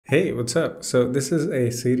Hey, what's up? So this is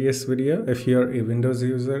a serious video. If you're a Windows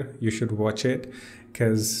user, you should watch it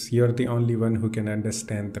because you're the only one who can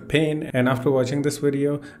understand the pain. And after watching this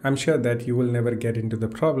video, I'm sure that you will never get into the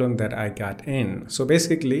problem that I got in. So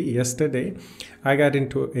basically, yesterday, I got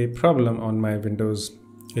into a problem on my Windows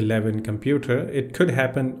 11 computer. It could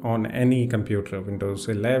happen on any computer, Windows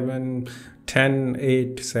 11, 10,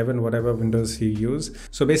 8, 7, whatever Windows you use.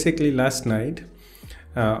 So basically last night,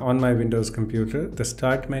 on my Windows computer, the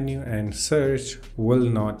start menu and search will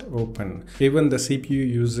not open. Even the CPU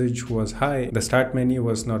usage was high, the start menu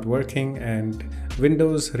was not working, and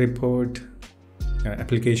Windows report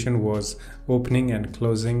application was opening and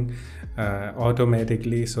closing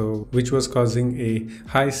automatically, so which was causing a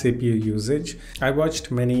high CPU usage. I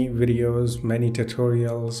watched many videos, many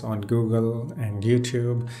tutorials on Google and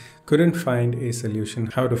YouTube, couldn't find a solution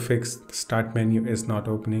how to fix the start menu is not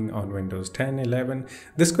opening on Windows 10, 11.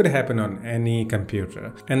 This could happen on any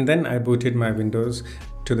computer. And then I booted my Windows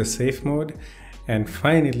to the safe mode, and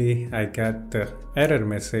finally I got the error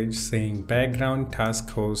message saying background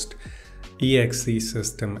task host exe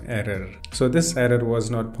system error. So this error was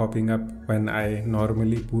not popping up when I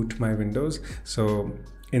normally boot my Windows. So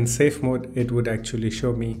in safe mode, it would actually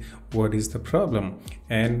show me what is the problem.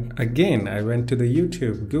 And again, I went to the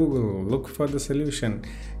YouTube, Google, look for the solution,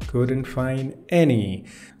 couldn't find any.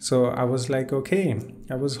 So I was like, okay,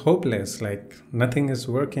 I was hopeless, like nothing is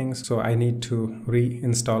working. So I need to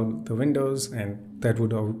reinstall the Windows, and that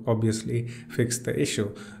would obviously fix the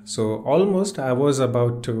issue. So almost I was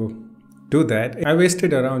about to do that. I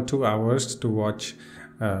wasted around 2 hours to watch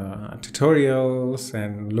tutorials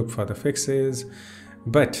and look for the fixes,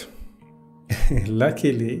 but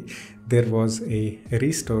luckily there was a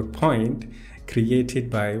restore point created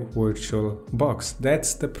by VirtualBox.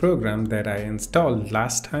 That's the program that I installed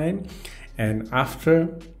last time, and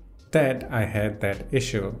after that I had that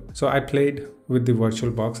issue. So I played with the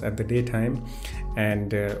VirtualBox at the daytime,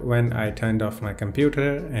 and when I turned off my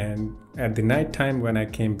computer, and at the night time when I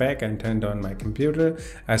came back and turned on my computer,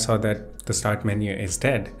 I saw that the start menu is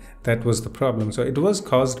dead. That was the problem. So it was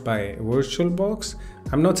caused by VirtualBox.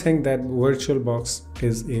 I'm not saying that VirtualBox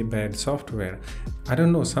is a bad software. I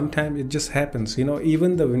don't know, sometimes it just happens. You know,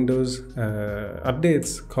 even the Windows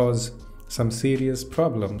updates cause some serious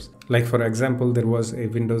problems. Like for example, there was a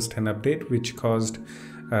Windows 10 update which caused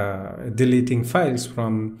deleting files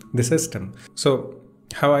from the system. So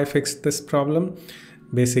how I fixed this problem?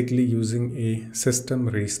 Basically using a system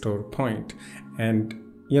restore point. And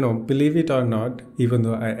you know, believe it or not, even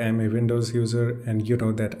though I am a Windows user and you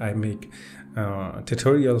know that I make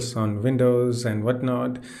tutorials on Windows and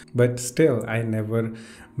whatnot, but still I never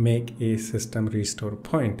make a system restore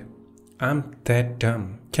point. I'm that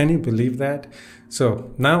dumb. Can you believe that?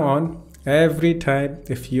 So now on, every time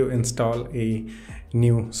if you install a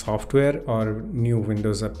new software or new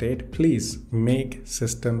Windows update, please make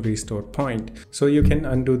system restore point so you can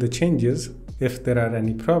undo the changes if there are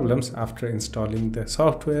any problems after installing the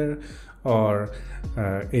software or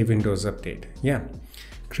a Windows update. Yeah,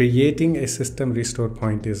 creating a system restore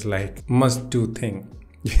point is like must-do thing.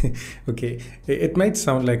 Okay, it might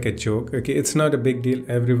sound like a joke. Okay, it's not a big deal.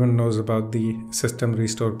 Everyone knows about the system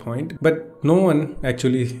restore point, but no one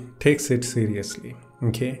actually takes it seriously.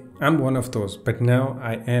 Okay, I'm one of those, but now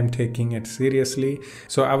I am taking it seriously.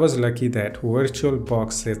 So I was lucky that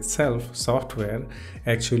VirtualBox itself software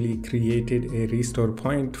actually created a restore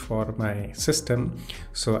point for my system.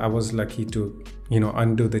 So I was lucky to, you know,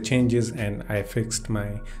 undo the changes, and I fixed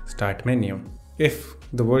my start menu. If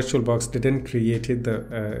the VirtualBox didn't create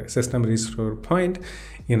the system restore point,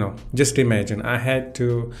 you know, just imagine I had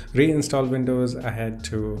to reinstall Windows, I had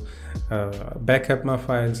to back up my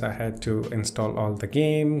files, I had to install all the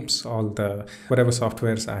games, all the whatever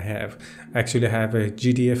softwares I have. Actually, I have a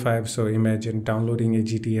GTA 5, so imagine downloading a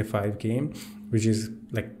GTA 5 game, which is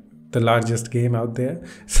like the largest game out there.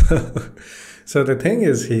 So the thing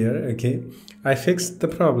is here, okay, I fixed the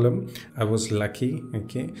problem. I was lucky,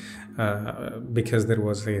 okay, because there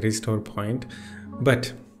was a restore point.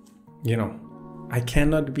 But, you know, I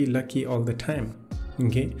cannot be lucky all the time,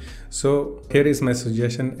 okay? So here is my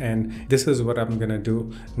suggestion, and this is what I'm gonna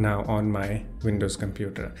do now on my Windows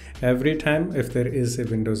computer. Every time if there is a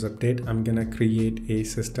Windows update, I'm gonna create a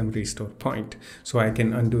system restore point so I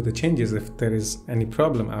can undo the changes if there is any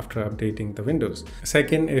problem after updating the Windows.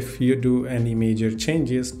 Second, if you do any major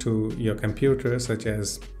changes to your computer, such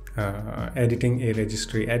as editing a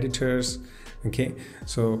registry editors, okay,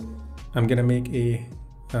 so I'm gonna make a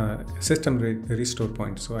system restore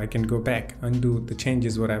point, so I can go back, undo the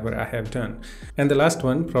changes whatever I have done. And the last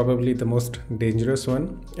one, probably the most dangerous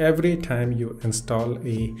one, every time you install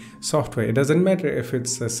a software, it doesn't matter if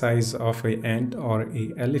it's the size of an ant or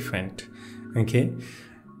an elephant, okay,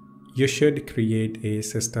 you should create a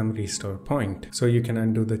system restore point so you can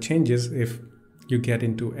undo the changes if you get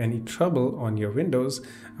into any trouble on your Windows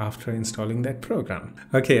after installing that program.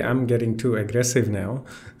 Okay, I'm getting too aggressive now.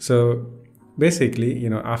 So basically,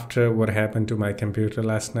 after what happened to my computer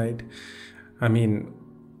last night,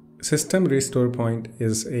 system restore point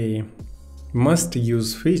is a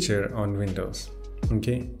must-use feature on Windows.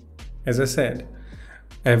 Okay, as I said,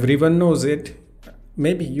 everyone knows it.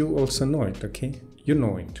 Maybe you also know it. Okay, you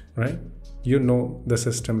know it, right? You know the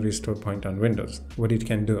system restore point on Windows, what it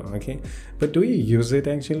can do, okay? But do you use it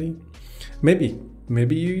actually? Maybe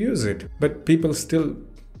you use it, but people still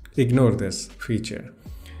ignore this feature.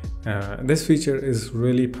 This feature is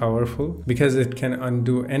really powerful because it can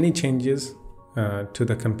undo any changes to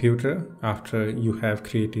the computer after you have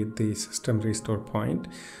created the system restore point.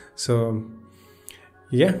 So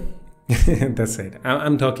yeah, that's it.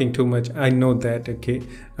 I'm talking too much. I know that, okay?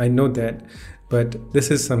 I know that. But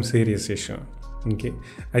this is some serious issue, okay?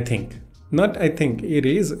 It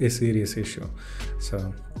is a serious issue.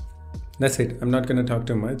 So that's it. I'm not going to talk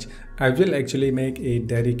too much. I will actually make a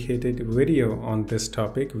dedicated video on this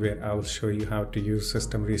topic where I'll show you how to use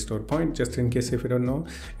system restore point, just in case if you don't know.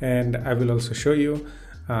 And I will also show you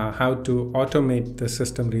how to automate the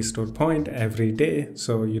system restore point every day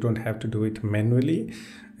so you don't have to do it manually,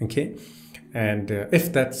 okay? And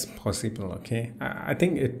if that's possible, okay, I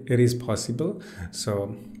think it is possible.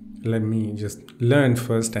 So let me just learn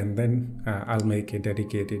first, and then I'll make a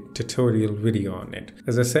dedicated tutorial video on it.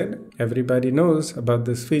 As I said, everybody knows about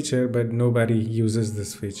this feature, but nobody uses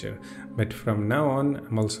this feature. But from now on,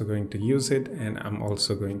 I'm also going to use it, and I'm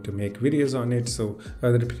also going to make videos on it so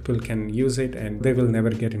other people can use it and they will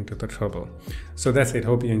never get into the trouble. So that's it.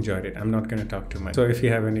 Hope you enjoyed it. I'm not going to talk too much. So if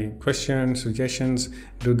you have any questions, suggestions,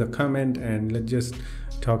 do the comment and let's just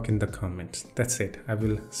talk in the comments. That's it. I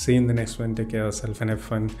will see you in the next one. Take care of yourself and have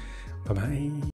fun. Bye-bye.